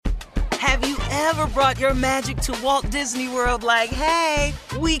Have you ever brought your magic to Walt Disney World like, hey,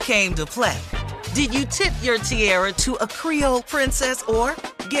 we came to play? Did you tip your tiara to a Creole princess or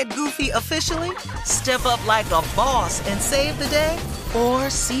get goofy officially? Step up like a boss and save the day? Or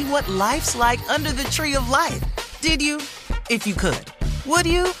see what life's like under the tree of life? Did you? If you could. Would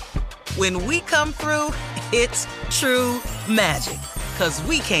you? When we come through, it's true magic. 'Cause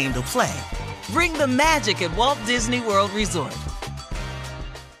we came to play. Bring the magic at Walt Disney World Resort.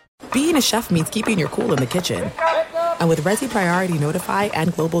 Being a chef means keeping your cool in the kitchen. And with Resi Priority Notify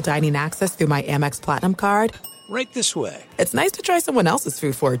and Global Dining Access through my Amex Platinum card, right this way. It's nice to try someone else's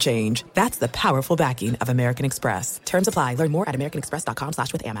food for a change. That's the powerful backing of American Express. Terms apply. Learn more at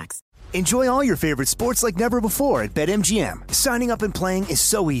americanexpress.com/withAmex. Enjoy all your favorite sports like never before at BetMGM. Signing up and playing is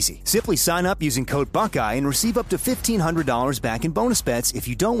so easy. Simply sign up using code Buckeye and receive up to $1,500 back in bonus bets if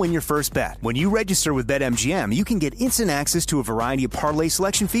you don't win your first bet. When you register with BetMGM, you can get instant access to a variety of parlay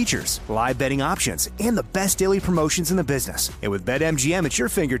selection features, live betting options, and the best daily promotions in the business. And with BetMGM at your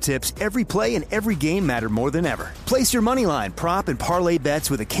fingertips, every play and every game matter more than ever. Place your moneyline, prop, and parlay bets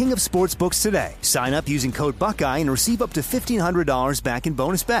with the king of sportsbooks today. Sign up using code Buckeye and receive up to $1,500 back in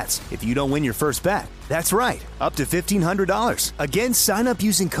bonus bets if you don't win your first bet. That's right, up to $1,500. Again, sign up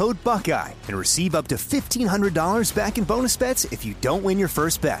using code Buckeye and receive up to $1,500 back in bonus bets if you don't win your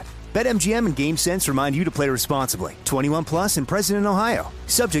first bet. BetMGM and GameSense remind you to play responsibly. 21 plus and present in Ohio.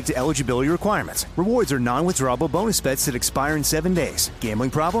 Subject to eligibility requirements. Rewards are non-withdrawable bonus bets that expire in 7 days. Gambling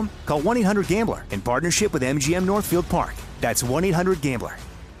problem? Call 1-800-GAMBLER in partnership with MGM Northfield Park. That's 1-800-GAMBLER.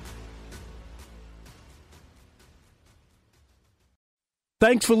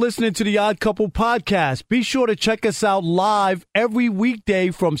 Thanks for listening to the Odd Couple podcast. Be sure to check us out live every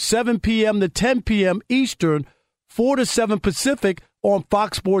weekday from 7 p.m. to 10 p.m. Eastern, 4 to 7 Pacific on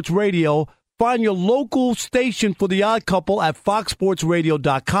Fox Sports Radio. Find your local station for the Odd Couple at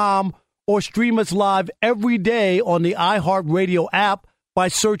foxsportsradio.com or stream us live every day on the iHeartRadio app by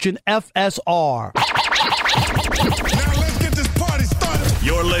searching FSR. Now let's get this party started.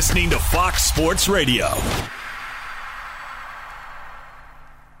 You're listening to Fox Sports Radio.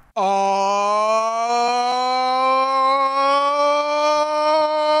 Oh,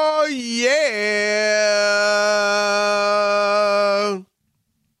 yeah.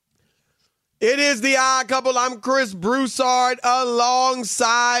 It is the Odd Couple. I'm Chris Broussard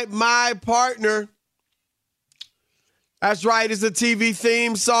alongside my partner. That's right. It's a TV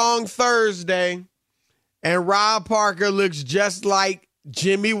theme song Thursday. And Rob Parker looks just like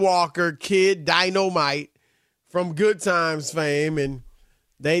Jimmy Walker, Kid Dynamite from Good Times fame. And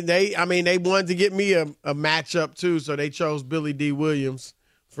They wanted to get me a matchup too, so they chose Billy D. Williams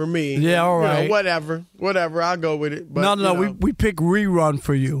for me. Yeah, all right. Whatever. I'll go with it. But, No, we pick Rerun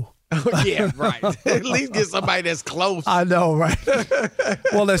for you. Yeah, right. At least get somebody that's close. I know, right?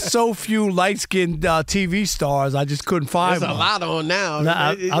 Well, there's so few light-skinned TV stars, I just couldn't find There's one. a lot on now.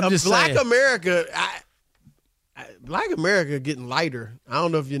 I'm just Black saying. America, Black America getting lighter. I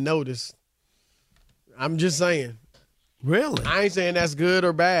don't know if you noticed. I'm just saying. Really? I ain't saying that's good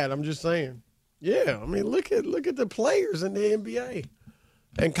or bad. I'm just saying. Yeah, I mean, look at the players in the NBA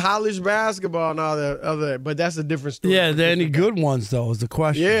and college basketball and all that other. But that's a different story. Yeah, are there any good ones though? Is the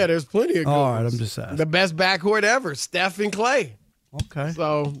question? Yeah, there's plenty of good All right, ones. I'm just asking. The best backcourt ever, Steph and Clay. Okay.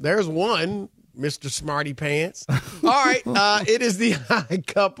 So there's one, Mr. Smarty Pants. All right, it is the Odd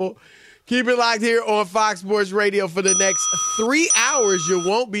Couple. Keep it locked here on Fox Sports Radio for the next 3 hours. You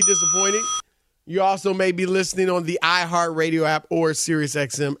won't be disappointed. You also may be listening on the iHeartRadio app or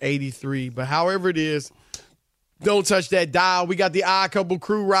SiriusXM 83. But however it is, don't touch that dial. We got the Odd Couple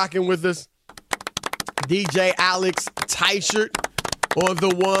crew rocking with us. DJ Alex Teichert on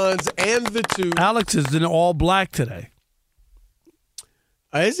the ones and the twos. Alex is in all black today.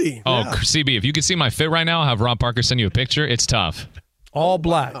 Is he? Oh, Yeah. CB, if you can see my fit right now, I'll have Rob Parker send you a picture. It's tough. All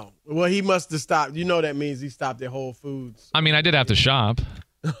black. Oh, well, he must have stopped. You know that means he stopped at Whole Foods. I mean, I did have to shop.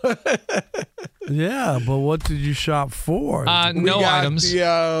 Yeah, but what did you shop for? No items.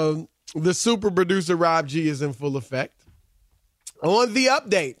 The super producer Rob G is in full effect. On the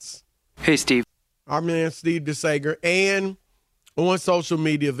updates. Hey, Steve. Our man Steve DeSager, and on social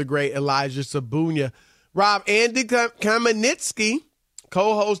media, the great Elijah Sabunia. Rob, Andy Kamenetzky,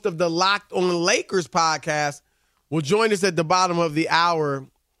 co-host of the Locked on Lakers podcast, will join us at the bottom of the hour.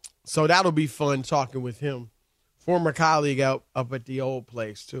 So that'll be fun talking with him. Former colleague up at the old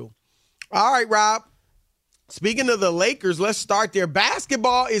place, too. All right, Rob. Speaking of the Lakers, let's start there.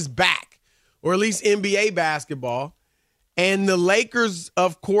 Basketball is back, or at least NBA basketball. And the Lakers,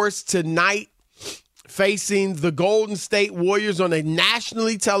 of course, tonight facing the Golden State Warriors on a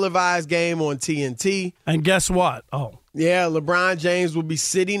nationally televised game on TNT. And guess what? Oh. Yeah, LeBron James will be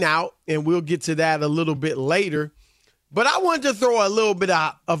sitting out, and we'll get to that a little bit later. But I wanted to throw a little bit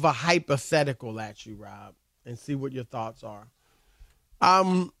of a hypothetical at you, Rob, and see what your thoughts are.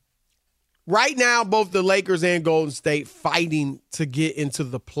 Right now, both the Lakers and Golden State fighting to get into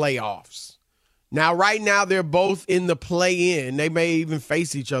the playoffs. Now, right now, they're both in the play-in. They may even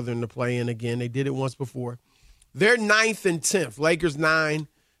face each other in the play-in again. They did it once before. They're 9th and 10th. Lakers 9,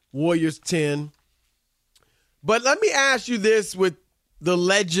 Warriors 10. But let me ask you this with the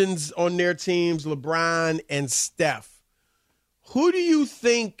legends on their teams, LeBron and Steph. Who do you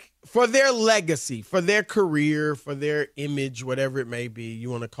think, for their legacy, for their career, for their image, whatever it may be you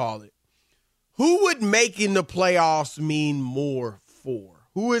want to call it, who would making the playoffs mean more for?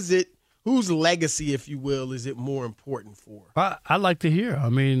 Who is it? Whose legacy, if you will, is it more important for? I'd like to hear. I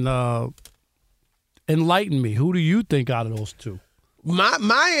mean, enlighten me. Who do you think out of those two?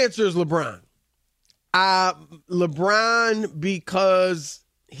 My answer is LeBron. LeBron, because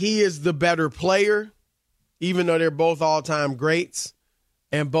he is the better player, even though they're both all-time greats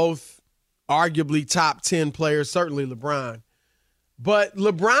and both arguably top 10 players, certainly LeBron. But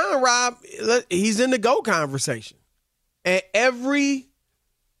LeBron, Rob, he's in the GOAT conversation. And every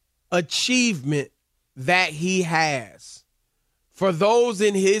achievement that he has, for those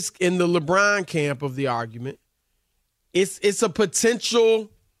in the LeBron camp of the argument, it's a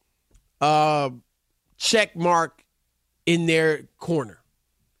potential check mark in their corner.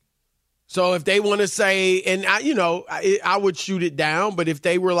 So if they want to say, and I would shoot it down, but if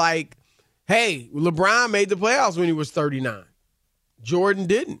they were like, hey, LeBron made the playoffs when he was 39, Jordan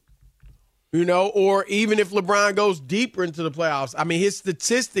didn't, or even if LeBron goes deeper into the playoffs, I mean, his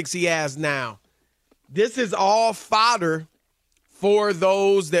statistics he has now, this is all fodder for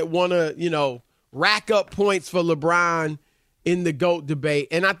those that want to, rack up points for LeBron in the GOAT debate.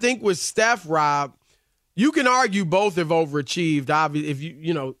 And I think with Steph, Rob, you can argue both have overachieved. Obviously,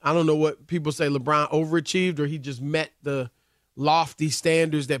 if I don't know what people say, LeBron overachieved or he just met the lofty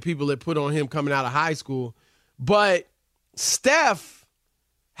standards that people had put on him coming out of high school. But Steph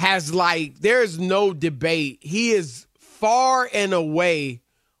has there's no debate. He is far and away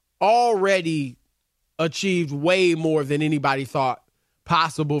already achieved way more than anybody thought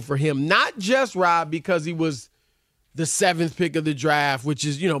possible for him. Not just, Rob, because he was the 7th pick of the draft, which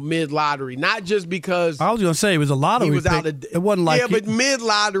is, mid-lottery. Not just because I was going to say it was a lottery pick. It wasn't like but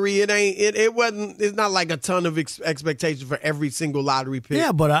mid-lottery, it's not like a ton of expectation for every single lottery pick.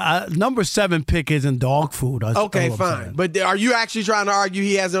 Yeah, but number 7 pick isn't dog food. Okay, fine. But are you actually trying to argue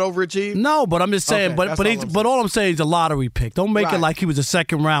he hasn't overachieved? No, but I'm just saying, okay, but all I'm saying is a lottery pick. Don't make it like he was a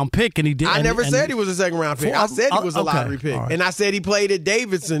second-round pick and he did. I never said he was a second-round pick. I said he was a lottery pick. Right. And I said he played at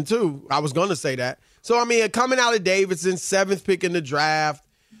Davidson, too. I was going to say that. So, I mean, coming out of Davidson, 7th pick in the draft,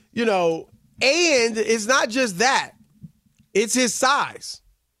 and it's not just that. It's his size.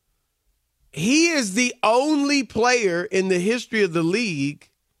 He is the only player in the history of the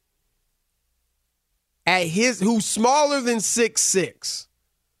league who's smaller than 6'6",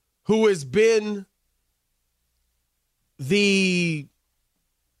 who has been the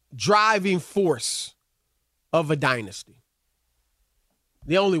driving force of a dynasty.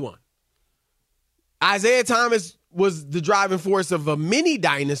 The only one. Isaiah Thomas was the driving force of a mini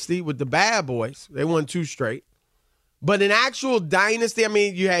dynasty with the Bad Boys. They won 2 straight. But an actual dynasty, I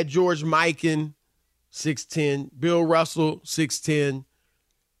mean, you had George Mikan, 6'10", Bill Russell, 6'10",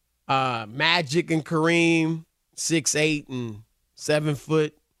 Magic and Kareem, 6'8" and 7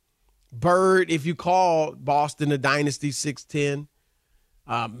 foot. Bird, if you call Boston a dynasty, 6'10".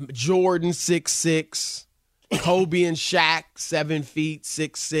 Jordan, 6'6". Kobe and Shaq, 7 feet,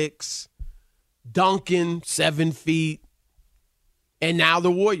 6'6". Duncan, 7 feet, and now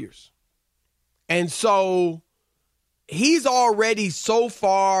the Warriors. And so he's already so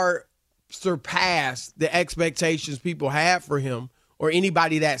far surpassed the expectations people had for him or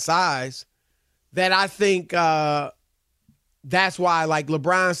anybody that size that I think that's why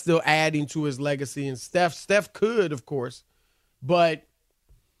LeBron's still adding to his legacy. And Steph could, of course, but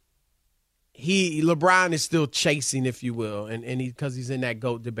LeBron is still chasing, if you will, and because he's in that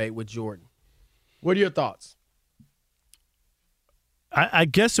GOAT debate with Jordan. What are your thoughts? I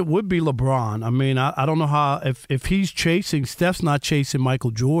guess it would be LeBron. I mean, I don't know how if he's chasing, Steph's not chasing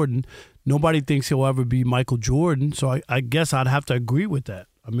Michael Jordan. Nobody thinks he'll ever be Michael Jordan. So I guess I'd have to agree with that.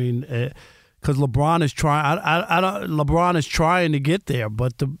 I mean, because LeBron is trying. LeBron is trying to get there,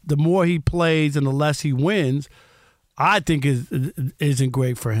 but the more he plays and the less he wins, I think isn't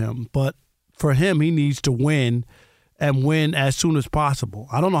great for him. But for him, he needs to win. and win as soon as possible.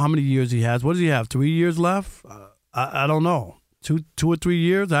 I don't know how many years he has. What does he have? 3 years left? I don't know. Two or 3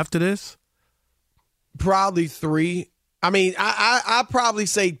 years after this? Probably 3. I mean, I probably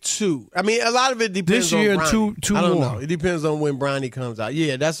say 2. I mean, a lot of it depends this year on Bronny. and two I don't more. know. It depends on when Bronny comes out.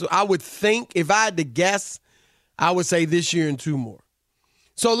 Yeah, that's what I would think. If I had to guess, I would say this year and 2 more.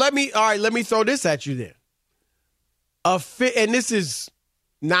 So let me throw this at you then. And this is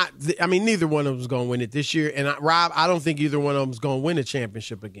not, neither one of them is going to win it this year. And Rob, I don't think either one of them is going to win a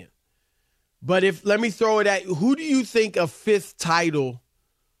championship again. But let me throw it at you. Who do you think a 5th title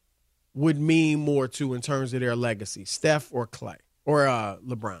would mean more to in terms of their legacy, Steph or Clay or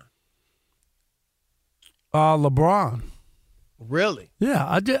LeBron? LeBron. Really? Yeah,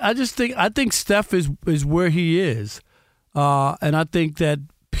 I think Steph is where he is, and I think that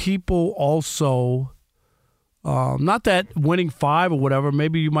people also, not that winning 5 or whatever.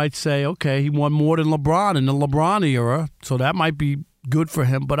 Maybe you might say, okay, he won more than LeBron in the LeBron era, so that might be good for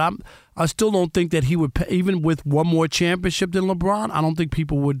him. But I still don't think that he would, even with one more championship than LeBron. I don't think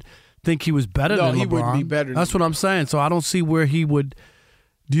people would think he was better than LeBron. No, he wouldn't be better. That's what I'm saying. So I don't see where he would.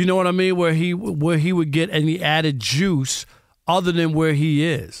 Do you know what I mean? Where he would get any added juice other than where he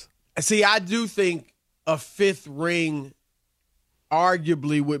is. See, I do think a 5th ring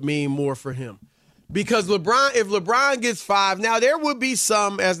arguably would mean more for him. Because if LeBron gets 5, now there would be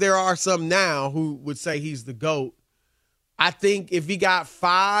some, as there are some now, who would say he's the GOAT. I think if he got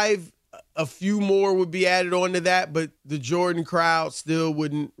 5, a few more would be added on to that, but the Jordan crowd still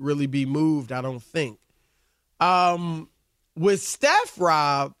wouldn't really be moved, I don't think. With Steph,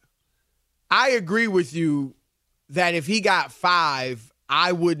 Rob, I agree with you that if he got 5,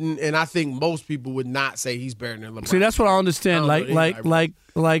 I wouldn't, and I think most people would not say he's better than LeBron. See, that's what I understand. But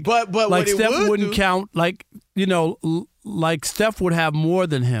Steph wouldn't count. Like Steph would have more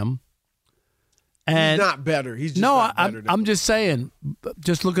than him. And he's not better. He's just not better. I'm just saying.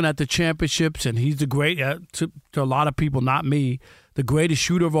 Just looking at the championships, and he's the great to a lot of people, not me, the greatest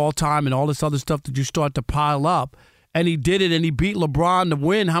shooter of all time, and all this other stuff that you start to pile up. And he did it, and he beat LeBron to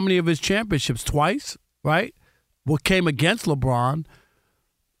win how many of his championships? Twice, right? What came against LeBron.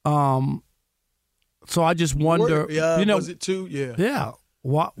 So I just wonder, was it 2? Yeah. Yeah.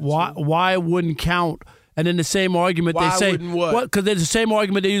 Why it wouldn't count? And then the same argument they say, because there's the same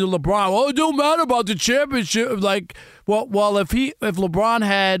argument they use with LeBron. Oh, it don't matter about the championship. Like, well, if LeBron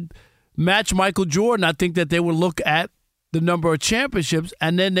had matched Michael Jordan, I think that they would look at the number of championships,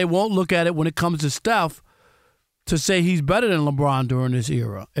 and then they won't look at it when it comes to Steph to say he's better than LeBron during this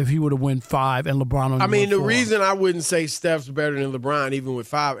era if he would have won 5 and LeBron only won 4. The reason I wouldn't say Steph's better than LeBron even with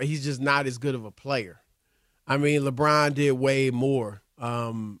 5, he's just not as good of a player. LeBron did way more.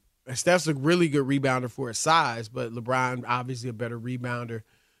 Steph's a really good rebounder for his size, but LeBron obviously a better rebounder,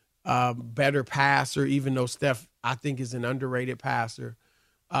 better passer, even though Steph, I think, is an underrated passer,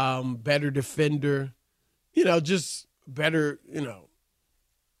 better defender, just better,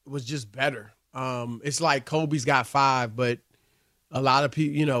 was just better. It's like Kobe's got 5, but a lot of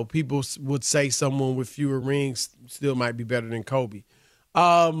people, people would say someone with fewer rings still might be better than Kobe.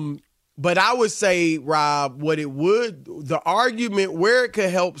 But I would say, Rob, the argument where it could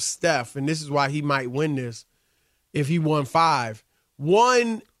help Steph, and this is why he might win this if he won 5.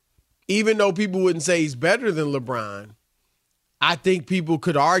 One, even though people wouldn't say he's better than LeBron, I think people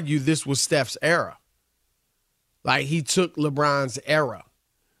could argue this was Steph's era. Like, he took LeBron's era.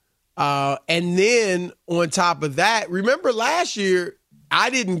 And then on top of that, remember last year, I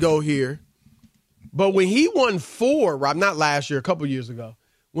didn't go here, but when he won 4, Rob, not last year, a couple years ago,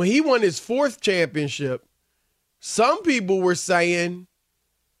 when he won his 4th championship, some people were saying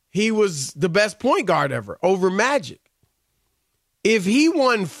he was the best point guard ever over Magic. If he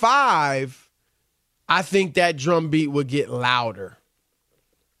won 5, I think that drumbeat would get louder.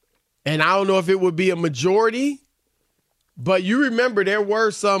 And I don't know if it would be a majority, but you remember there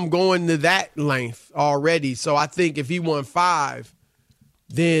were some going to that length already. So I think if he won 5,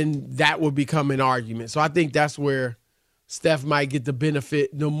 then that would become an argument. So I think that's where Steph might get the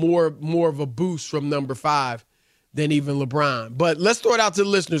benefit, more of a boost from number 5 than even LeBron. But let's throw it out to the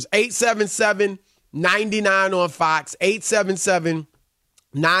listeners. 877-99 on Fox,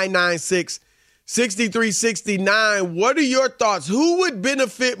 877-996-6369. What are your thoughts? Who would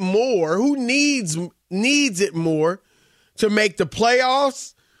benefit more? Who needs it more to make the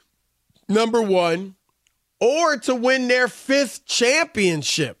playoffs, number 1, or to win their 5th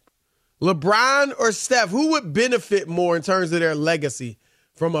championship? LeBron or Steph, who would benefit more in terms of their legacy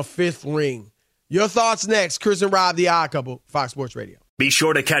from a 5th ring? Your thoughts next. Chris and Rob, The Odd Couple, Fox Sports Radio. Be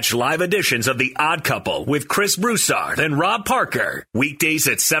sure to catch live editions of The Odd Couple with Chris Broussard and Rob Parker. Weekdays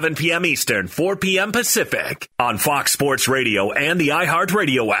at 7 p.m. Eastern, 4 p.m. Pacific on Fox Sports Radio and the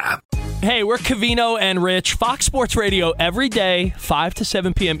iHeartRadio app. Hey, we're Covino and Rich, Fox Sports Radio every day, 5 to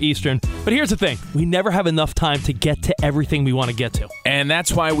 7 p.m. Eastern. But here's the thing. We never have enough time to get to everything we want to get to. And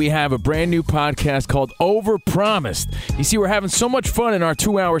that's why we have a brand new podcast called Overpromised. You see, we're having so much fun in our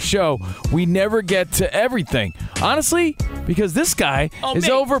 2-hour show, we never get to everything. Honestly, because this guy is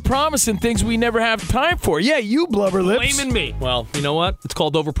overpromising things we never have time for. Yeah, you blubber lips. Blaming me. Well, you know what? It's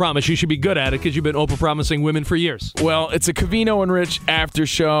called Overpromise. You should be good at it because you've been overpromising women for years. Well, it's a Covino and Rich after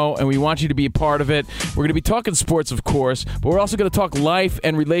show, and we want you to be a part of it. We're going to be talking sports, of course, but we're also going to talk life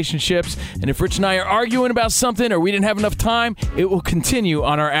and relationships. And if Rich and I are arguing about something or we didn't have enough time, it will continue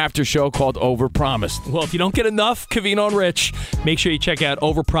on our after show called Overpromised. Well, if you don't get enough Covino and Rich, make sure you check out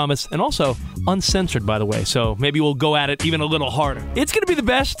Overpromise, and also uncensored, by the way. So maybe we'll go at it even a little harder. It's going to be the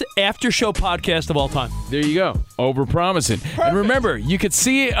best after show podcast of all time. There you go. Overpromising. Perfect. And remember, you could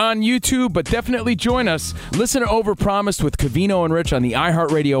see it on YouTube, but definitely join us. Listen to Overpromised with Covino and Rich on the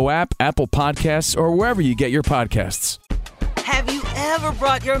iHeartRadio app, Apple Podcasts, or wherever you get your podcasts. Have you ever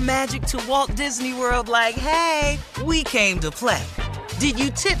brought your magic to Walt Disney World like, hey, we came to play? Did you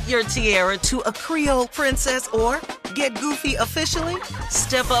tip your tiara to a Creole princess or get goofy officially?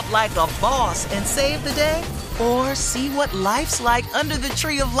 Step up like a boss and save the day? Or see what life's like under the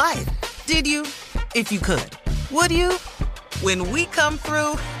tree of life? Did you? If you could. Would you? When we come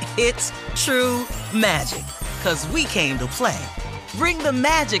through, it's true magic. 'Cause we came to play. Bring the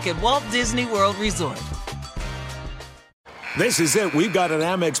magic at Walt Disney World Resort. This is it. We've got an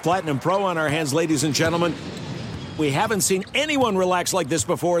Amex Platinum Pro on our hands, ladies and gentlemen. We haven't seen anyone relax like this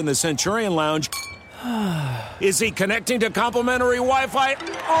before in the Centurion Lounge. Is he connecting to complimentary Wi-Fi?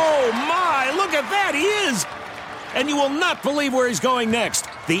 Oh, my. Look at that. He is. And you will not believe where he's going next.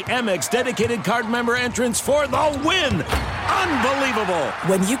 The Amex dedicated card member entrance for the win. Unbelievable.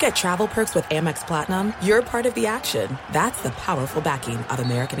 When you get travel perks with Amex Platinum, you're part of the action. That's the powerful backing of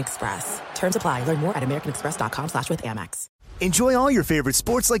American Express. Terms apply. Learn more at americanexpress.com/withAmex. Enjoy all your favorite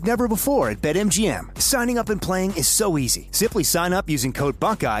sports like never before at BetMGM. Signing up and playing is so easy. Simply sign up using code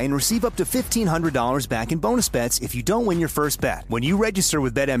Buckeye and receive up to $1,500 back in bonus bets if you don't win your first bet. When you register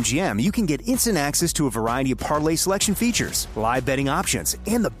with BetMGM, you can get instant access to a variety of parlay selection features, live betting options,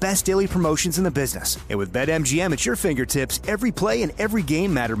 and the best daily promotions in the business. And with BetMGM at your fingertips, every play and every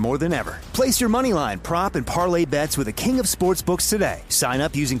game matter more than ever. Place your moneyline, prop, and parlay bets with the king of sportsbooks today. Sign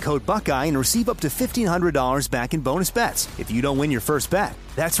up using code Buckeye and receive up to $1,500 back in bonus bets if you don't win your first bet.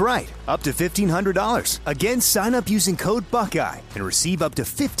 That's right, up to $1,500. Again, sign up using code Buckeye and receive up to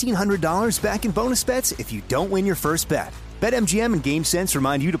 $1,500 back in bonus bets if you don't win your first bet. BetMGM and GameSense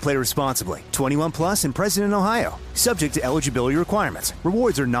remind you to play responsibly. 21 plus and present in Ohio. Subject to eligibility requirements.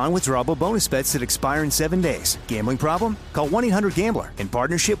 Rewards are non-withdrawable bonus bets that expire in 7 days. Gambling problem? Call 1-800-GAMBLER in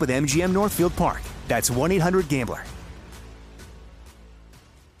partnership with MGM Northfield Park. That's 1-800-GAMBLER.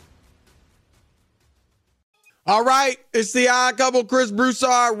 All right, it's the Odd Couple, Chris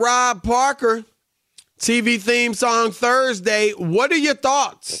Broussard, Rob Parker. TV theme song Thursday. What are your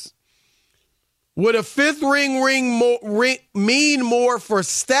thoughts? Would a fifth ring mean more for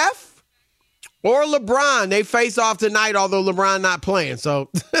Steph or LeBron? They face off tonight, although LeBron not playing. So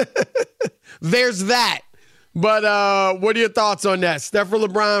there's that. But what are your thoughts on that? Steph or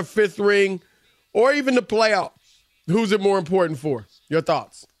LeBron, fifth ring, or even the playoffs? Who's it more important for? Your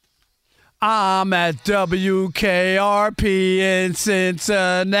thoughts? I'm at WKRP in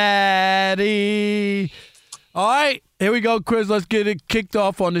Cincinnati. All right, here we go, Chris. Let's get it kicked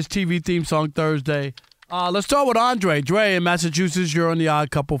off on this TV theme song Thursday. Let's start with Andre. Dre in Massachusetts, you're on the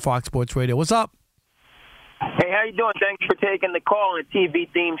Odd Couple, Fox Sports Radio. What's up? Hey, how you doing? Thanks for taking the call on the TV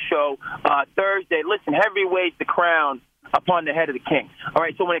theme show Thursday. Listen, heavyweight's the crown upon the head of the king. All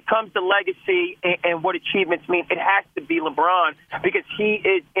right, so when it comes to legacy and what achievements mean, it has to be LeBron because he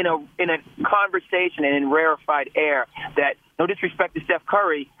is in a conversation and in rarefied air that, no disrespect to Steph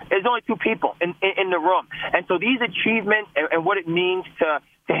Curry, there's only two people in the room. And so these achievements and what it means to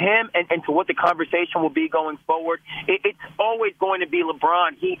him and to what the conversation will be going forward, it's always going to be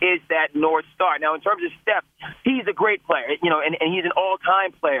LeBron. He is that North Star. Now, in terms of Steph, he's a great player, and he's an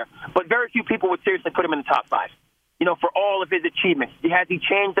all-time player. But very few people would seriously put him in the top five, for all of his achievements. Has he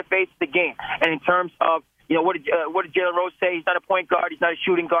changed the face of the game? And in terms of, what did Jalen Rose say? He's not a point guard. He's not a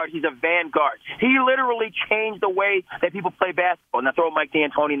shooting guard. He's a vanguard. He literally changed the way that people play basketball. And I throw Mike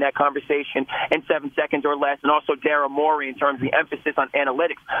D'Antoni in that conversation in 7 seconds or less, and also Daryl Morey in terms of the emphasis on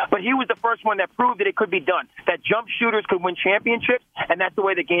analytics. But he was the first one that proved that it could be done, that jump shooters could win championships, and that's the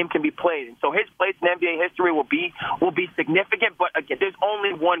way the game can be played. And so his place in NBA history will be significant. But again, there's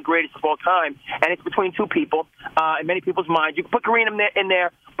only one greatest of all time, and it's between two people. In many people's minds, you can put Kareem in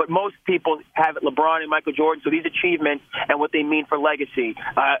there, but most people have LeBron and Michael Jordan. So these achievements and what they mean for legacy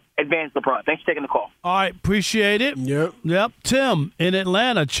advance LeBron. Thanks for taking the call. All right, appreciate it. Yep. Tim in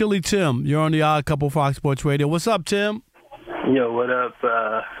Atlanta, Chili Tim. You're on the Odd Couple Fox Sports Radio. What's up, Tim? Yo, what up,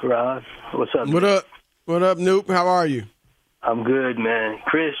 Rob? What's up? What up? What up, Noop? How are you? I'm good, man.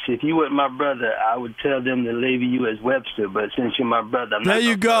 Chris, if you weren't my brother, I would tell them to label you as Webster, but since you're my brother, I'm not. There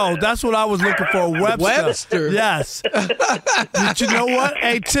you go. That's what I was looking for, Webster. Webster? Yes. But you know what?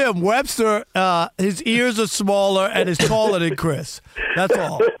 Hey, Tim, Webster, his ears are smaller and is taller than Chris. That's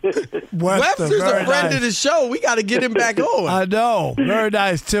all. Webster's a friend of the show. We got to get him back on. I know. Very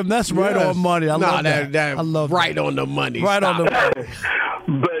nice, Tim. That's right on money. I love that. I love right on the money. Right on the money.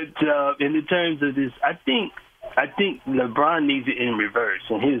 But in the terms of this, I think LeBron needs it in reverse,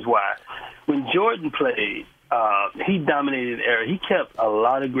 and here's why. When Jordan played, he dominated the era. He kept a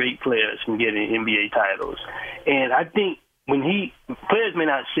lot of great players from getting NBA titles. And I think players may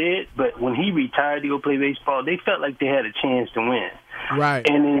not say it, but when he retired to go play baseball, they felt like they had a chance to win. Right.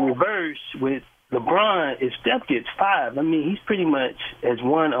 And in reverse, with LeBron, if Steph gets 5, I mean, he's pretty much has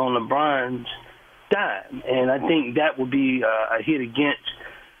won on LeBron's dime. And I think that would be a hit against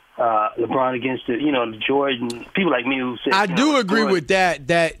LeBron against the Jordan, people like me who said. I do agree with that.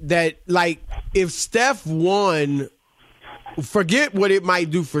 That like if Steph won, forget what it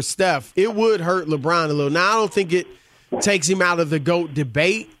might do for Steph. It would hurt LeBron a little. Now I don't think it takes him out of the GOAT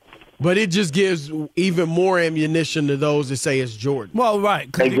debate, but it just gives even more ammunition to those that say it's Jordan. Well, right,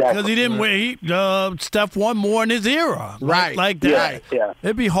 because he didn't win. Steph won more in his era, right? Like that. Yeah.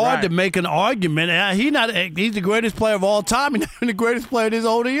 It'd be hard to make an argument. He's the greatest player of all time. He's not the greatest player in his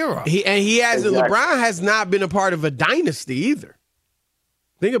own era. He hasn't. LeBron has not been a part of a dynasty either.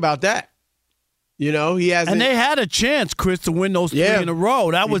 Think about that. He hasn't. And they had a chance, Chris, to win those 3 in a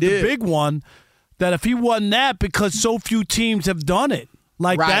row. That was the big one. That if he won that, because so few teams have done it.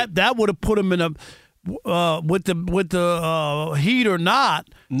 Like that would have put him in a with the Heat or not,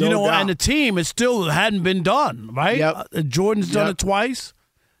 doubt. And the team, it still hadn't been done, right? Yep. Jordan's done it twice.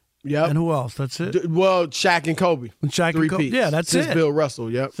 Yep. And who else? That's it. Well, Shaq and Kobe. And Kobe. Yeah, that's Since Bill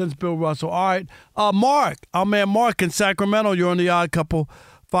Russell. Yep. Since Bill Russell. All right, Mark, our man Mark in Sacramento. You're on the Odd Couple,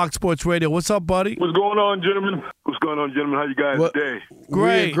 Fox Sports Radio. What's up, buddy? What's going on, gentlemen? How you guys today?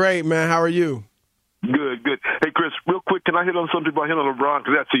 Great, man. How are you? Good. Hey, Chris, real quick, can I hit on something about him on LeBron?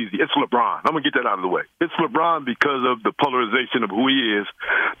 Because that's easy. It's LeBron. I'm going to get that out of the way. It's LeBron because of the polarization of who he is,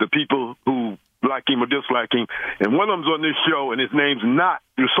 the people who like him or dislike him. And one of them's on this show, and his name's not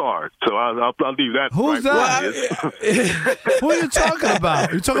Broussard. So I'll leave that. Who's that? Who are you talking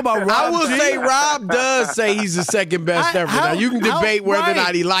about? You talking about Rob? I will say Rob does say he's the second best ever. Now, you can debate whether or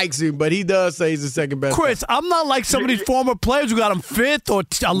not he likes him, but he does say he's the second best. Chris, I'm not like some of these former players who got him 5th or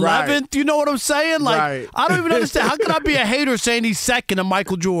 11th. Right. You know what I'm saying? Like, I don't even understand. How can I be a hater saying he's second to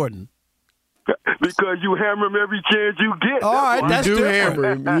Michael Jordan? Because you hammer him every chance you get. All right, that's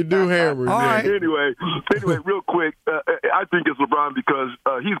different. You do hammer him. All right. Anyway, real quick, I think it's LeBron because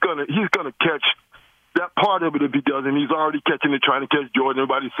he's gonna catch that part of it if he doesn't. He's already catching it, trying to catch Jordan.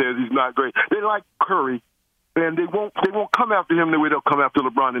 Everybody says he's not great. They like Curry, and they won't come after him the way they'll come after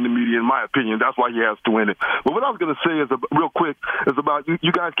LeBron in the media. In my opinion, that's why he has to win it. But what I was gonna say is real quick is about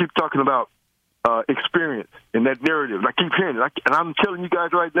you guys keep talking about experience and that narrative. I keep hearing it, and I'm telling you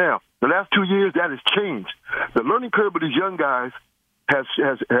guys right now, the last 2 years that has changed. The learning curve of these young guys has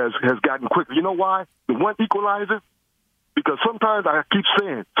gotten quicker. You know why? The one equalizer. Because sometimes I keep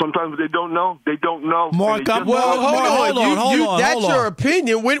saying, sometimes they don't know. They don't know. Mark, hold on. That's your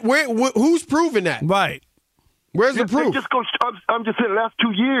opinion. Who's proving that? Right. Where's the proof? I'm just saying the last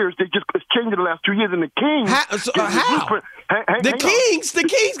 2 years, it's changed in the last 2 years, and the Kings. How? The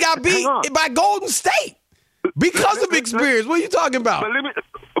Kings got beat by Golden State because of experience. What are you talking about? But let me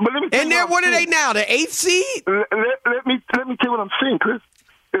what are they now? The 8th seed? Let me tell you what I'm saying, Chris.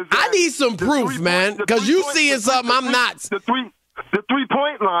 I need some proof, man, because you seeing something I'm not. The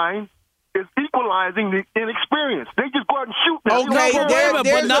 3-point line is equalizing the inexperience. They just go out and shoot now. Okay, I'll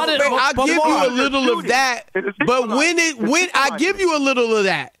give you a little of that. But when I give you a little of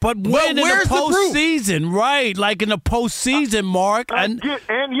that. But when in the postseason, right? Like in the postseason, Mark. And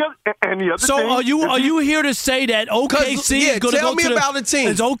the other so thing, are you here to say that OKC is going to go tell me about the team.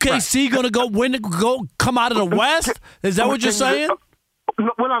 Is OKC going to come out of the West? Is that what you're saying?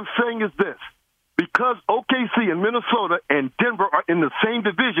 What I'm saying is this. Because OKC and Minnesota and Denver are in the same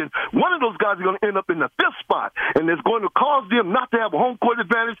division, one of those guys are going to end up in the 5th spot, and it's going to cause them not to have a home court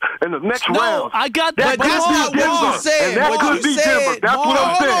advantage in the next round. No, I got that. But that's not what you said. That could be Denver. That's what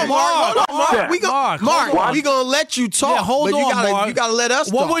I'm saying. Mark, we're going to let you talk. Yeah, hold on, Mark. You got to let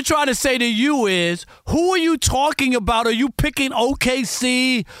us talk. What we're trying to say to you is, who are you talking about? Are you picking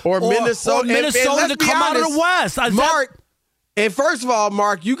OKC or Minnesota to come out of the West? Mark, and first of all,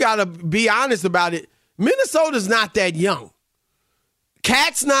 Mark, you got to be honest about it. Minnesota's not that young.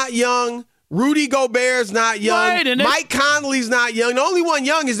 Cat's not young. Rudy Gobert's not young. Right, Mike Conley's not young. The only one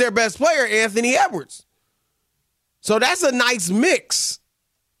young is their best player, Anthony Edwards. So that's a nice mix.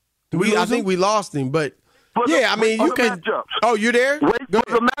 I think we lost him, but yeah, I mean, you can. Matchups. Oh, you there? Wait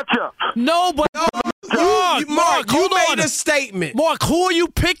for the matchup. No, but Mark, you made a statement. Mark, who are you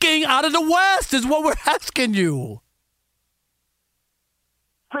picking out of the West is what we're asking you.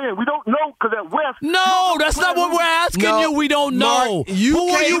 Saying we don't know because at West. No, that's not what we're asking you. We don't know. Mark, who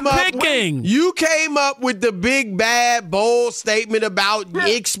are you picking? You came up with the big, bad, bold statement about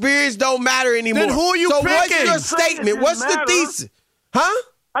experience don't matter anymore. Then who are you picking? What's your statement? What's the thesis? Huh?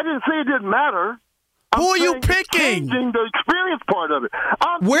 I didn't say it didn't matter. Who are you picking? Changing the experience part of it.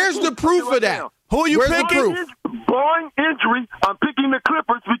 Where's the proof of that? Who are you picking? Barring injury, I'm picking the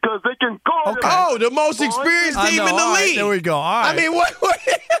Clippers because they can go. Okay. Oh, the most experienced team in the league. There we go. All right. I mean, what?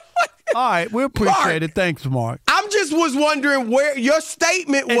 All right, we appreciate it. Thanks, Mark. I'm just was wondering where your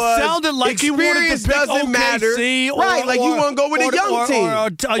statement was. It sounded like you wanted to pick doesn't matter. OKC Right, like you want to go with a young team.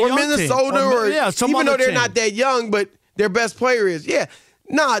 Or Minnesota, or even though they're not that young, but their best player is. Yeah.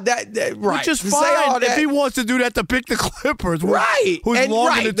 Nah, that right. Which is fine if he wants to do that to pick the Clippers. Right. Who's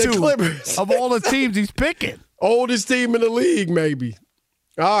long in the Clippers. of all the teams he's picking. Oldest team in the league, maybe.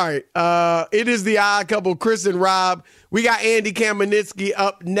 All right. It is the Odd Couple, Chris and Rob. We got Andy Kamenetzky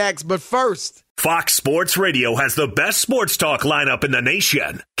up next. But first, Fox Sports Radio has the best sports talk lineup in the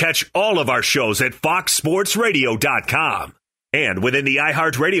nation. Catch all of our shows at foxsportsradio.com. And within the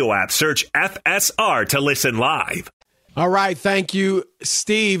iHeartRadio app, search FSR to listen live. All right. Thank you,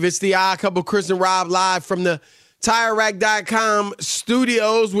 Steve. It's the Odd Couple, Chris and Rob, live from the TireRack.com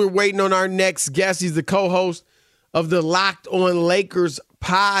studios. We're waiting on our next guest. He's the co-host of the Locked On Lakers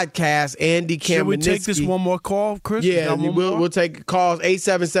podcast, Andy Kamenetzky. Should we take this one more call, Chris? Yeah, we'll take calls,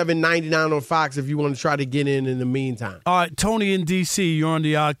 877-99 on Fox if you want to try to get in the meantime. All right, Tony in D.C., you're on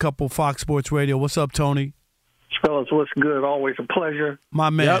the Odd Couple Fox Sports Radio. What's up, Tony? Fellas, what's good? Always a pleasure. My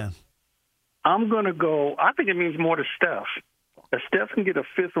man. Yep. I'm going to go, I think it means more to Steph. If Steph can get a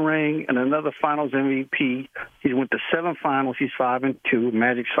 5th ring and another Finals MVP, he went to 7 finals. He's 5-2.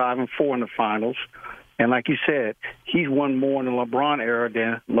 Magic's 5-4 in the finals. And like you said, he's won more in the LeBron era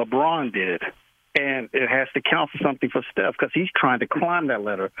than LeBron did. And it has to count for something for Steph because he's trying to climb that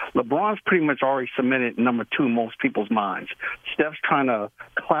ladder. LeBron's pretty much already cemented number 2 in most people's minds. Steph's trying to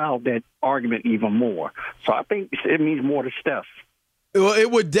cloud that argument even more. So I think it means more to Steph. Well,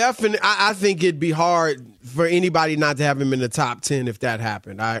 it would definitely. I think it'd be hard for anybody not to have him in the top 10 if that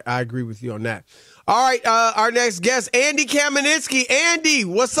happened. I agree with you on that. All right, our next guest, Andy Kamenetzky. Andy,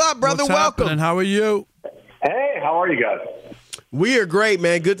 what's up, brother? Welcome. Happening? How are you? Hey, how are you guys? We are great,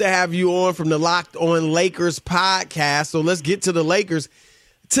 man. Good to have you on from the Locked On Lakers podcast. So let's get to the Lakers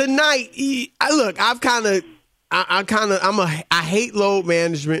tonight. I hate load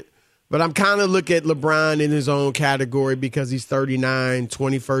management. But I'm kind of look at LeBron in his own category because he's 39,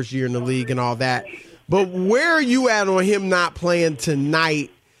 21st year in the league and all that. But where are you at on him not playing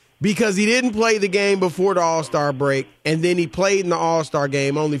tonight? Because he didn't play the game before the All-Star break, and then he played in the All-Star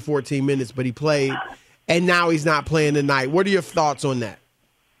game, only 14 minutes, but he played, and now he's not playing tonight. What are your thoughts on that?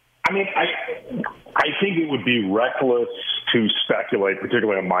 I mean, I think it would be reckless to speculate,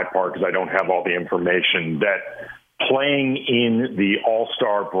 particularly on my part, because I don't have all the information, that playing in the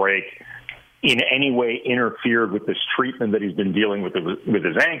All-Star break in any way interfered with this treatment that he's been dealing with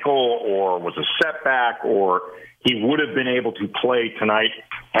his ankle, or was a setback, or he would have been able to play tonight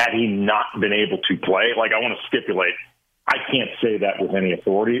had he not been able to play. Like, I want to stipulate, I can't say that with any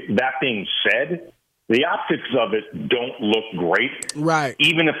authority. That being said, the optics of it don't look great. Right.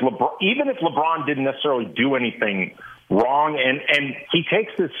 Even if LeBron didn't necessarily do anything wrong, and he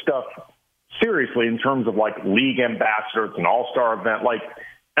takes this stuff seriously in terms of like league ambassadors, an all-star event. Like,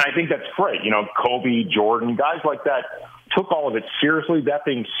 And I think that's great. Kobe, Jordan, guys like that took all of it seriously. That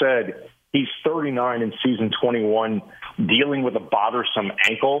being said, he's 39 in season 21, dealing with a bothersome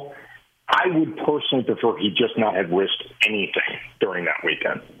ankle. I would personally prefer he just not have risked anything during that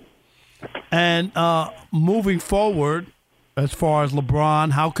weekend. And moving forward, as far as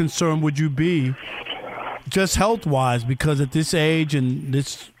LeBron, how concerned would you be just health-wise? Because at this age and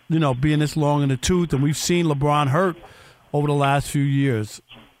this, being this long in the tooth, and we've seen LeBron hurt over the last few years.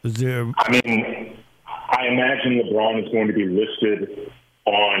 I imagine LeBron is going to be listed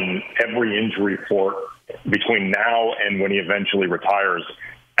on every injury report between now and when he eventually retires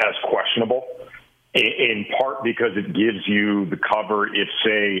as questionable, in part because it gives you the cover if,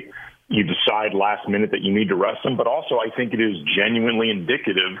 say, you decide last minute that you need to rest him, but also I think it is genuinely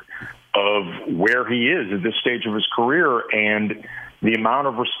indicative of where he is at this stage of his career and the amount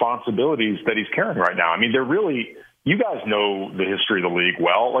of responsibilities that he's carrying right now. I mean, you guys know the history of the league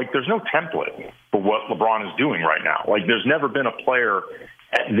well. Like, there's no template for what LeBron is doing right now. Like, there's never been a player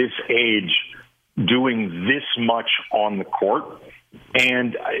at this age doing this much on the court.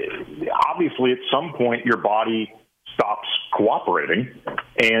 And obviously, at some point, your body stops cooperating.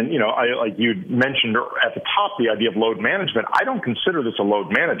 And, like you mentioned at the top, the idea of load management, I don't consider this a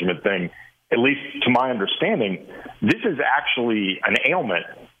load management thing, at least to my understanding. This is actually an ailment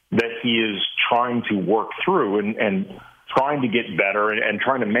that he is trying to work through and trying to get better and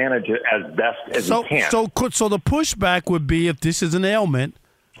trying to manage it as best as he can. So the pushback would be, if this is an ailment,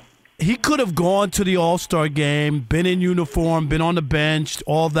 he could have gone to the All-Star game, been in uniform, been on the bench,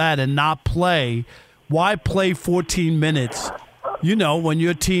 all that, and not play. Why play 14 minutes? When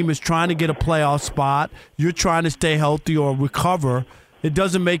your team is trying to get a playoff spot, you're trying to stay healthy or recover, it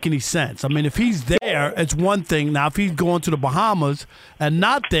doesn't make any sense. I mean, if he's there, it's one thing. Now, if he's going to the Bahamas and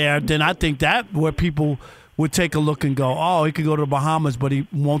not there, then I think that where people would take a look and go, oh, he could go to the Bahamas, but he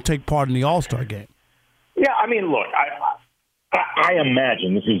won't take part in the All-Star game. Yeah, I mean, look, I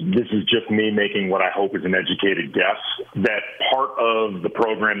imagine, this is just me making what I hope is an educated guess, that part of the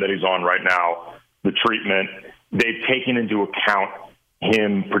program that he's on right now, the treatment, they've taken into account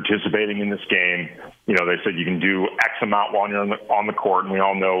him participating in this game. They said you can do X amount while you're on the court, and we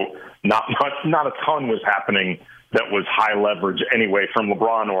all know not a ton was happening that was high leverage anyway from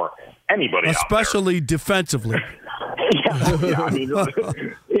LeBron or anybody especially out there. Defensively. Yeah, I mean,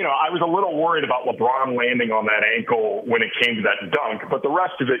 I was a little worried about LeBron landing on that ankle when it came to that dunk, but the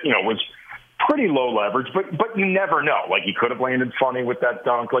rest of it, was pretty low leverage. But you never know. Like, he could have landed funny with that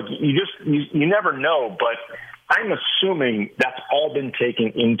dunk. Like, you never know. But I'm assuming that's all been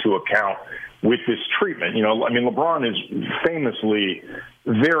taken into account with this treatment. LeBron is famously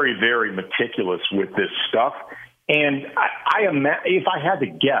very, very meticulous with this stuff. And if I had to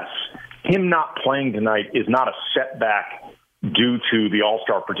guess, him not playing tonight is not a setback due to the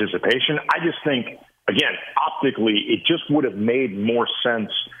All-Star participation. I just think, again, optically, it just would have made more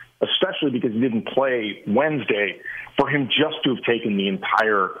sense, especially because he didn't play Wednesday, for him just to have taken the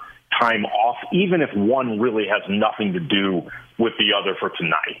entire time off, even if one really has nothing to do with the other for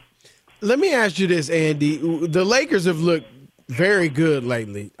tonight. Let me ask you this, Andy. The Lakers have looked very good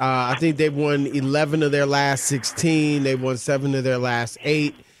lately. I think they've won 11 of their last 16. They've won 7 of their last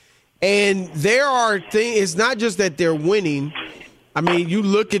 8. And there are things, it's not just that they're winning. I mean, you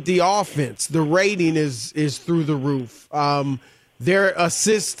look at the offense, the rating is through the roof. Their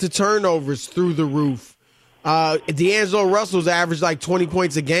assists to turnovers through the roof. D'Angelo Russell's averaged like 20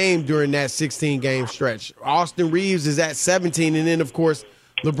 points a game during that 16-game stretch. Austin Reeves is at 17, and then, of course,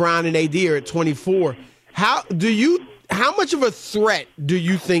 LeBron and AD are at 24. How much of a threat do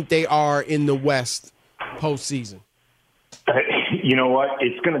you think they are in the West postseason? You know what?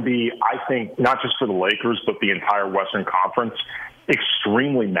 It's going to be, I think, not just for the Lakers, but the entire Western Conference,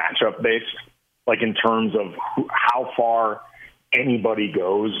 extremely matchup-based, like in terms of how far anybody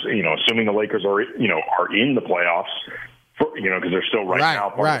goes, assuming the Lakers are in the playoffs, because they're still right now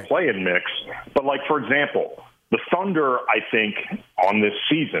part of the play-in mix. But, like, for example, the Thunder, I think, on this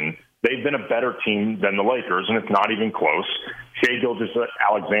season, they've been a better team than the Lakers, and it's not even close. Shai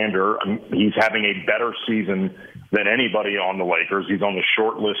Gilgeous-Alexander, he's having a better season than anybody on the Lakers. He's on the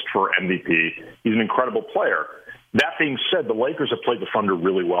short list for MVP. He's an incredible player. That being said, the Lakers have played the Thunder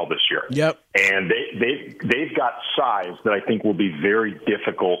really well this year. Yep. And they've got size that I think will be very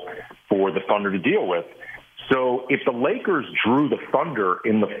difficult for the Thunder to deal with. So if the Lakers drew the Thunder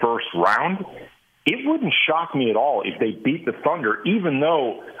in the first round, it wouldn't shock me at all if they beat the Thunder, even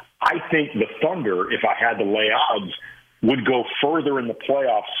though I think the Thunder, if I had to lay odds, would go further in the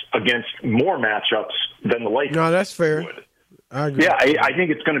playoffs against more matchups than the Lakers. No, that's fair. Would. I agree. Yeah, I think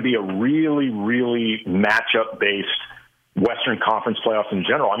it's going to be a really, really matchup-based Western Conference playoffs in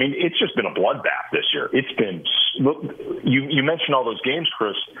general. I mean, it's just been a bloodbath this year. It's been you mentioned all those games,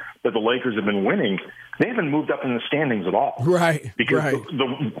 Chris, that the Lakers have been winning. They haven't moved up in the standings at all. Right. Because right.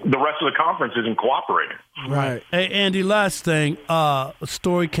 The rest of the conference isn't cooperating. Right. Hey, Andy, last thing. A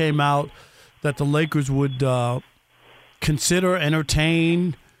story came out that the Lakers would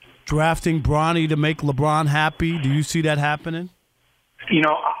entertain drafting Bronny to make LeBron happy. Do you see that happening? You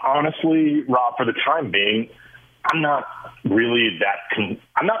know, honestly, Rob, for the time being, I'm not really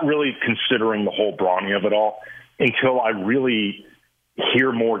considering the whole Bronny of it all until I really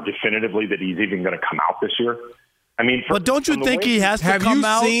hear more definitively that he's even going to come out this year. I mean, but don't you think he has to come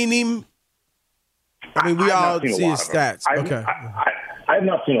out? Have you seen him? I mean, we all see his stats. Okay. I have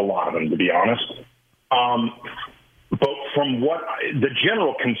not seen a lot of him, to be honest. But from what the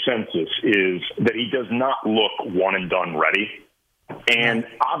general consensus is that he does not look one and done ready. And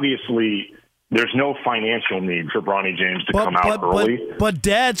obviously, there's no financial need for Bronny James to come out early. But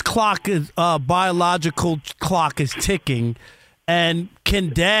Dad's clock is biological clock is ticking, and can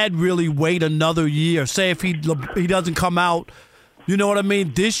Dad really wait another year? Say if he doesn't come out, you know what I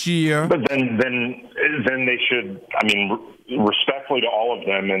mean, this year. But then they should. I mean, respectfully to all of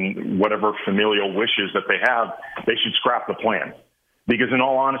them and whatever familial wishes that they have, they should scrap the plan. Because in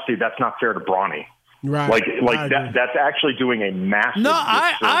all honesty, that's not fair to Bronny. Right. Like that's actually doing a massive No,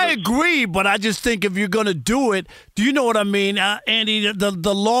 I agree, but I just think if you're going to do it, do you know what I mean, Andy?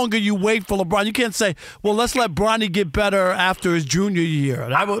 The longer you wait for LeBron, you can't say, well, let's let Bronny get better after his junior year.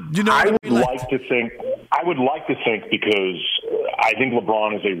 I would like to think because I think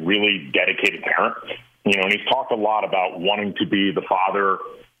LeBron is a really dedicated parent. You know, and he's talked a lot about wanting to be the father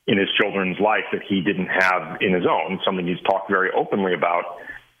in his children's life that he didn't have in his own, something he's talked very openly about.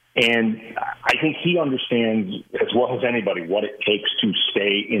 And I think he understands as well as anybody what it takes to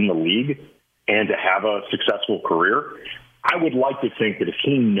stay in the league and to have a successful career. I would like to think that if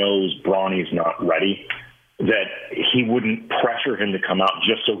he knows Bronny's not ready, that he wouldn't pressure him to come out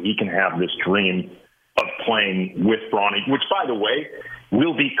just so he can have this dream of playing with Bronny, which, by the way,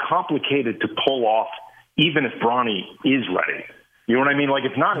 will be complicated to pull off even if Bronny is ready. You know what I mean? Like,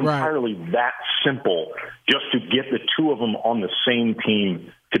 it's not entirely that simple just to get the two of them on the same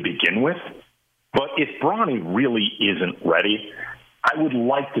team to begin with. But if Bronny really isn't ready, I would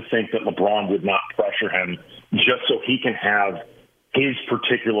like to think that LeBron would not pressure him just so he can have his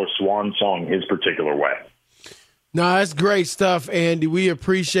particular swan song his particular way. No, that's great stuff, Andy. We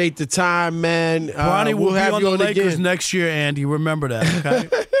appreciate the time, man. Bronny will have be on you the Lakers again next year, Andy. Remember that, okay?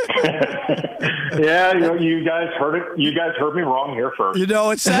 Yeah, you guys heard it. You guys heard me wrong here first. You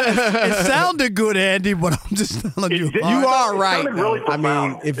know, it sounded good, Andy, but I'm just telling you. You are right. Really I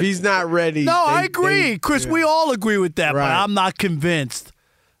mean, if he's not ready. No, I agree. Chris, we all agree with that, Right. but I'm not convinced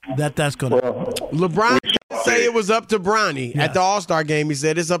that that's going to happen. LeBron say it was up to Bronny. At the All-Star game, he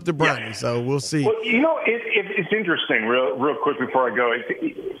said it's up to Bronny, so we'll see. Well, you know, it's interesting, real quick before I go.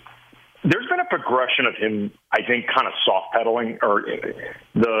 There's been a progression of him, I think, kind of soft-pedaling, or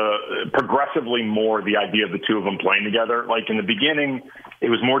progressively more the idea of the two of them playing together. Like, in the beginning, it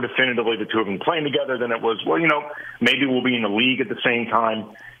was more definitively the two of them playing together than it was, well, you know, maybe we'll be in the league at the same time.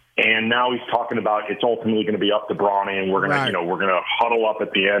 And now he's talking about it's ultimately going to be up to Bronny, and we're going to, we're going to huddle up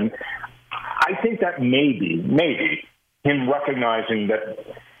at the end. I think that maybe him recognizing that,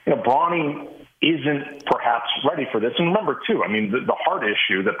 you know, Bronny isn't perhaps ready for this. And remember, too, I mean, the heart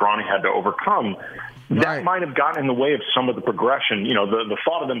issue that Bronny had to overcome, that might have gotten in the way of some of the progression. You know, the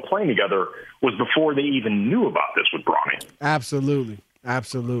thought of them playing together was before they even knew about this with Bronny. Absolutely.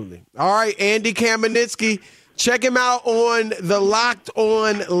 All right, Andy Kamenetzky. Check him out on the Locked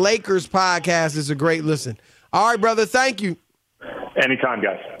On Lakers podcast. It's a great listen. All right, brother. Thank you. Anytime,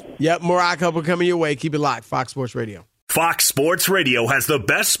 guys. Yep, more Odd Couple coming your way. Keep it locked. Fox Sports Radio. Fox Sports Radio has the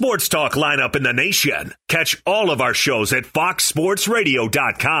best sports talk lineup in the nation. Catch all of our shows at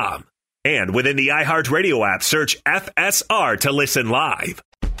foxsportsradio.com. And within the iHeartRadio app, search FSR to listen live.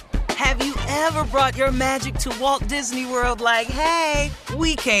 Have you ever brought your magic to Walt Disney World like, hey,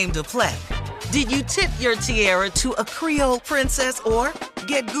 we came to play? Did you tip your tiara to a Creole princess or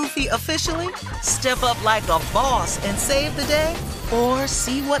get goofy officially? Step up like a boss and save the day? Or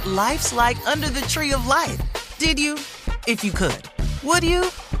see what life's like under the tree of life? Did you? If you could. Would you?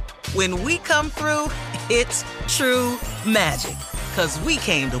 When we come through, it's true magic. 'Cause we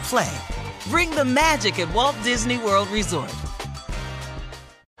came to play. Bring the magic at Walt Disney World Resort.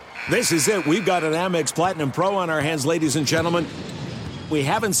 This is it. We've got an Amex Platinum Pro on our hands, ladies and gentlemen. We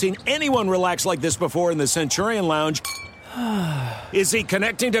haven't seen anyone relax like this before in the Centurion Lounge. Is he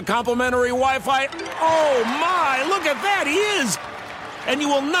connecting to complimentary Wi-Fi? Oh, my. Look at that. He is. And you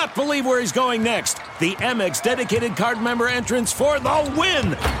will not believe where he's going next. the Amex dedicated card member entrance for the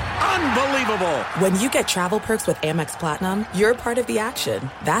win. Unbelievable. When you get travel perks with Amex Platinum, you're part of the action.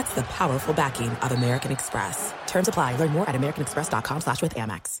 That's the powerful backing of American Express. Terms apply. Learn more at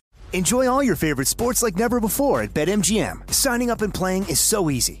americanexpress.com/withAmex. Enjoy all your favorite sports like never before at BetMGM. Signing up and playing is so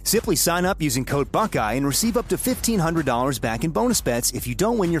easy. Simply sign up using code Buckeye and receive up to $1,500 back in bonus bets if you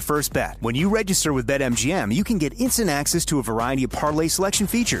don't win your first bet. When you register with BetMGM, you can get instant access to a variety of parlay selection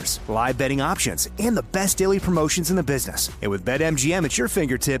features, live betting options, and the best daily promotions in the business. And with BetMGM at your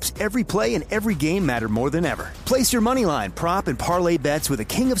fingertips, every play and every game matter more than ever. Place your moneyline, prop, and parlay bets with the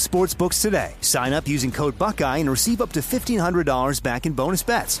king of sportsbooks today. Sign up using code Buckeye and receive up to $1,500 back in bonus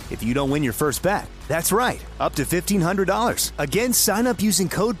bets if you don't win your first bet. That's right, up to $1,500. Again, sign up using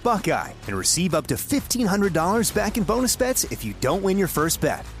code Buckeye and receive up to $1,500 back in bonus bets if you don't win your first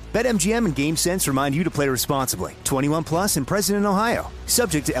bet. BetMGM and GameSense remind you to play responsibly. 21 plus and present in Ohio.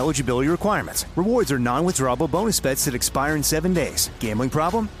 Subject to eligibility requirements. Rewards are non-withdrawable bonus bets that expire in 7 days. Gambling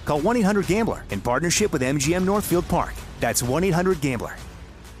problem? Call 1-800-GAMBLER in partnership with MGM Northfield Park. That's 1-800-GAMBLER.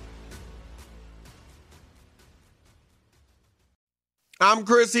 I'm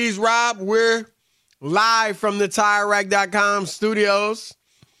Chris, he's Rob. We're live from the TireRack.com studios.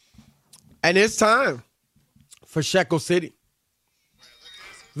 And it's time for Shekel City.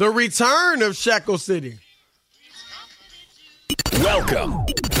 The return of Shekel City. Welcome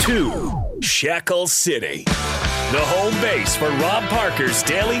to Shekel City, the home base for Rob Parker's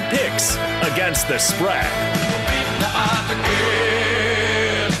daily picks against the spread.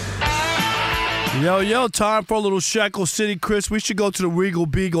 Yo, time for a little Shekel City, Chris. We should go to the Regal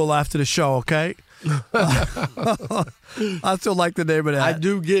Beagle after the show, okay? I still like the name of that. I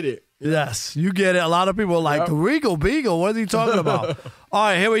do get it. Yes, you get it. A lot of people are like, the Regal Beagle, what is he talking about? All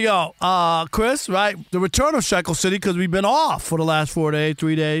right, here we go. Chris, right, the return of Shekel City, because we've been off for the last 3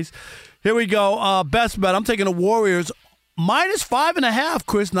 days. Here we go. Best bet, I'm taking the Warriors. -5.5,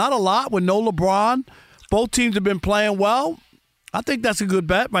 Chris, not a lot with no LeBron. Both teams have been playing well. I think that's a good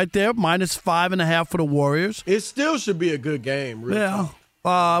bet right there. -5.5 for the Warriors. It still should be a good game, really.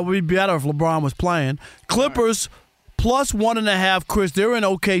 Yeah. We'd be better if LeBron was playing. Clippers +1.5, Chris. They're in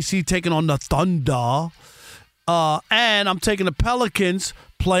OKC taking on the Thunder. And I'm taking the Pelicans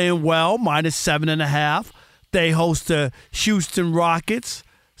playing well, -7.5. They host the Houston Rockets.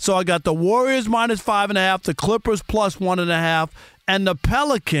 So I got the Warriors -5.5, the Clippers +1.5, and the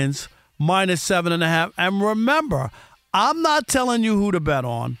Pelicans -7.5. And remember, I'm not telling you who to bet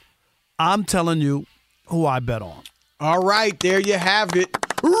on. I'm telling you who I bet on. All right, there you have it.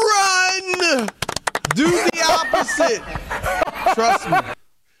 Run! Do the opposite. Trust me.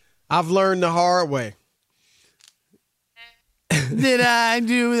 I've learned the hard way. Did I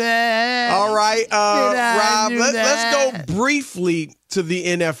do that? All right, Rob, let's that? go briefly to the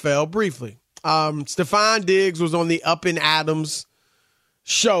NFL. Briefly. Stephon Diggs was on the Up and Adams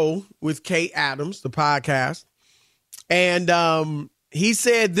show with Kate Adams, the podcast. And he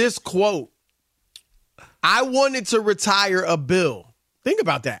said this quote, I wanted to retire a bill. Think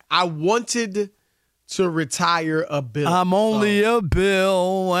about that. I wanted to retire a bill. I'm only a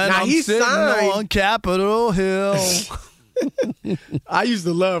bill, and I'm sitting on Capitol Hill. I used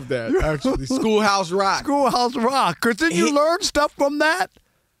to love that, actually. Schoolhouse Rock. Schoolhouse Rock. Because didn't you learn stuff from that?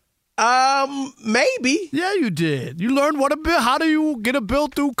 Maybe. Yeah, you did. You learned what a bill. How do you get a bill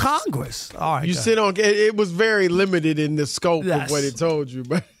through Congress? All right. You sit on. It was very limited in the scope of what it told you,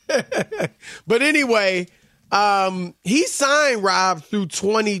 but anyway, he signed Rob through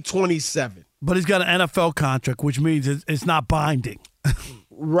 2027. But he's got an NFL contract, which means it's not binding.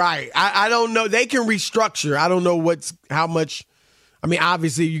 Right. I don't know. They can restructure. I don't know how much. I mean,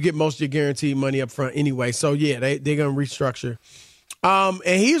 obviously, you get most of your guaranteed money up front anyway. So yeah, they're gonna restructure. And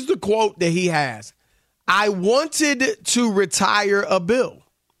here's the quote that he has. I wanted to retire a bill,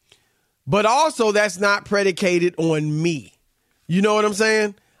 but also that's not predicated on me. You know what I'm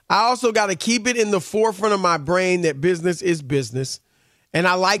saying? I also got to keep it in the forefront of my brain that business is business, and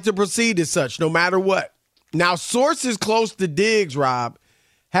I like to proceed as such, no matter what. Now, sources close to Diggs, Rob,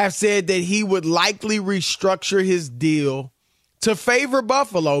 have said that he would likely restructure his deal to favor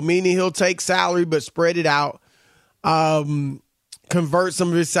Buffalo, meaning he'll take salary but spread it out. Convert some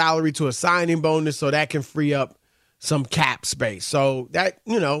of his salary to a signing bonus so that can free up some cap space. So that,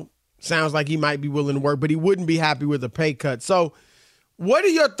 sounds like he might be willing to work, but he wouldn't be happy with a pay cut. So what are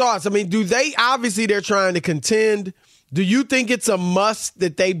your thoughts? I mean, obviously they're trying to contend. Do you think it's a must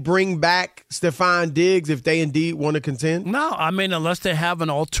that they bring back Stephon Diggs if they indeed want to contend? No, I mean, unless they have an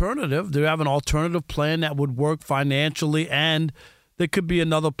alternative. They have an alternative plan that would work financially, and there could be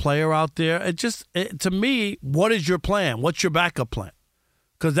another player out there. To me, what is your plan? What's your backup plan?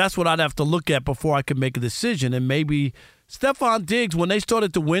 because that's what I'd have to look at before I could make a decision. And maybe Stephon Diggs, when they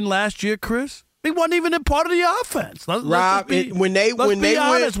started to win last year, Chris, he wasn't even a part of the offense. Rob, when they went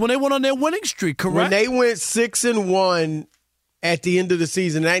on their winning streak, correct? When they went 6-1 at the end of the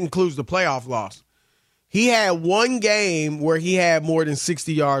season, that includes the playoff loss. He had one game where he had more than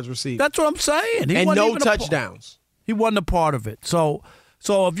 60 yards received. That's what I'm saying. And no touchdowns. He wasn't a part of it. So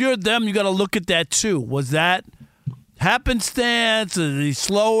if you're them, you got to look at that too. Was that happenstance? Is he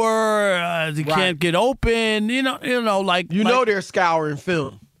slower? He can't get open? They're scouring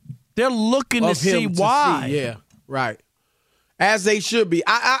film. They're looking to see why. Yeah, right. As they should be.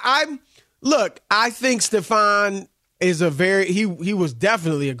 I think Stephon is he was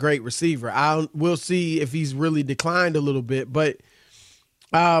definitely a great receiver. We'll see if he's really declined a little bit, but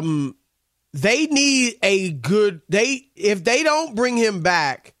they need if they don't bring him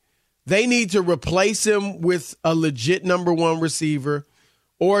back, they need to replace him with a legit number one receiver.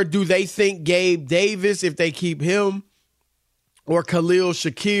 Or do they think Gabe Davis, if they keep him, or Khalil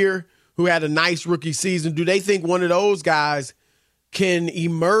Shakir, who had a nice rookie season, do they think one of those guys can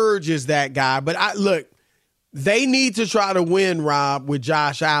emerge as that guy? But they need to try to win, Rob, with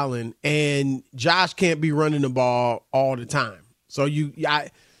Josh Allen, and Josh can't be running the ball all the time. So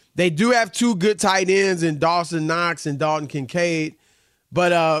they do have two good tight ends in Dawson Knox and Dalton Kincaid,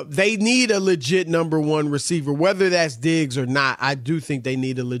 but they need a legit number one receiver, whether that's Diggs or not. I do think they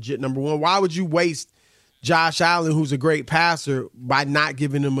need a legit number one. Why would you waste Josh Allen, who's a great passer, by not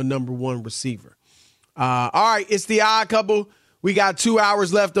giving him a number one receiver? All right, it's the Odd Couple. We got 2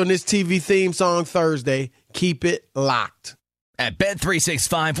 hours left on this TV theme song Thursday. Keep it locked. At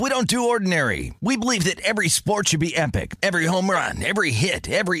Bet365, we don't do ordinary. We believe that every sport should be epic. Every home run, every hit,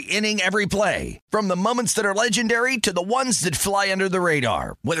 every inning, every play. From the moments that are legendary to the ones that fly under the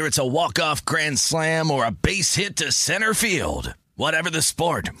radar. Whether it's a walk-off grand slam or a base hit to center field. Whatever the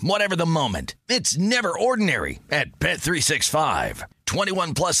sport, whatever the moment, it's never ordinary at Bet365.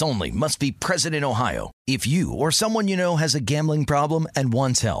 21 plus only. Must be present in Ohio. If you or someone you know has a gambling problem and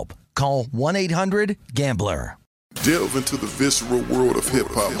wants help, call 1-800-GAMBLER. Delve into the visceral world of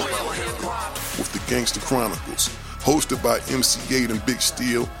hip-hop with the Gangsta Chronicles, hosted by MC8 and Big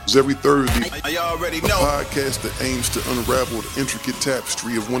Steel. Every Thursday, a podcast that aims to unravel the intricate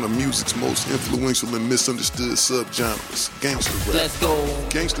tapestry of one of music's most influential and misunderstood subgenres, gangsta rap. Let's go.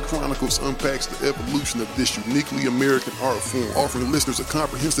 Gangsta Chronicles unpacks the evolution of this uniquely American art form, offering listeners a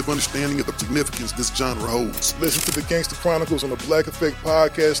comprehensive understanding of the significance this genre holds. Listen to the Gangsta Chronicles on the Black Effect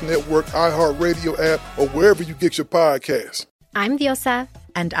Podcast Network, iHeartRadio app, or wherever you get your podcasts. I'm Diosa.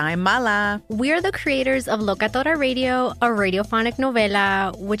 And I'm Mala. We're the creators of Locatora Radio, a radiophonic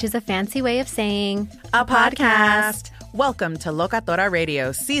novela, which is a fancy way of saying a podcast. Welcome to Locatora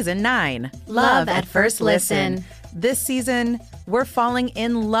Radio Season 9. Love at First Listen. This season, we're falling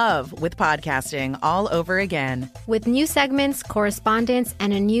in love with podcasting all over again. With new segments, correspondence,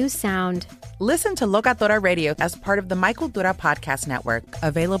 and a new sound. Listen to Locatora Radio as part of the Michael Dura Podcast Network.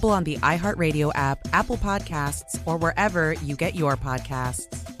 Available on the iHeartRadio app, Apple Podcasts, or wherever you get your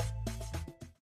podcasts.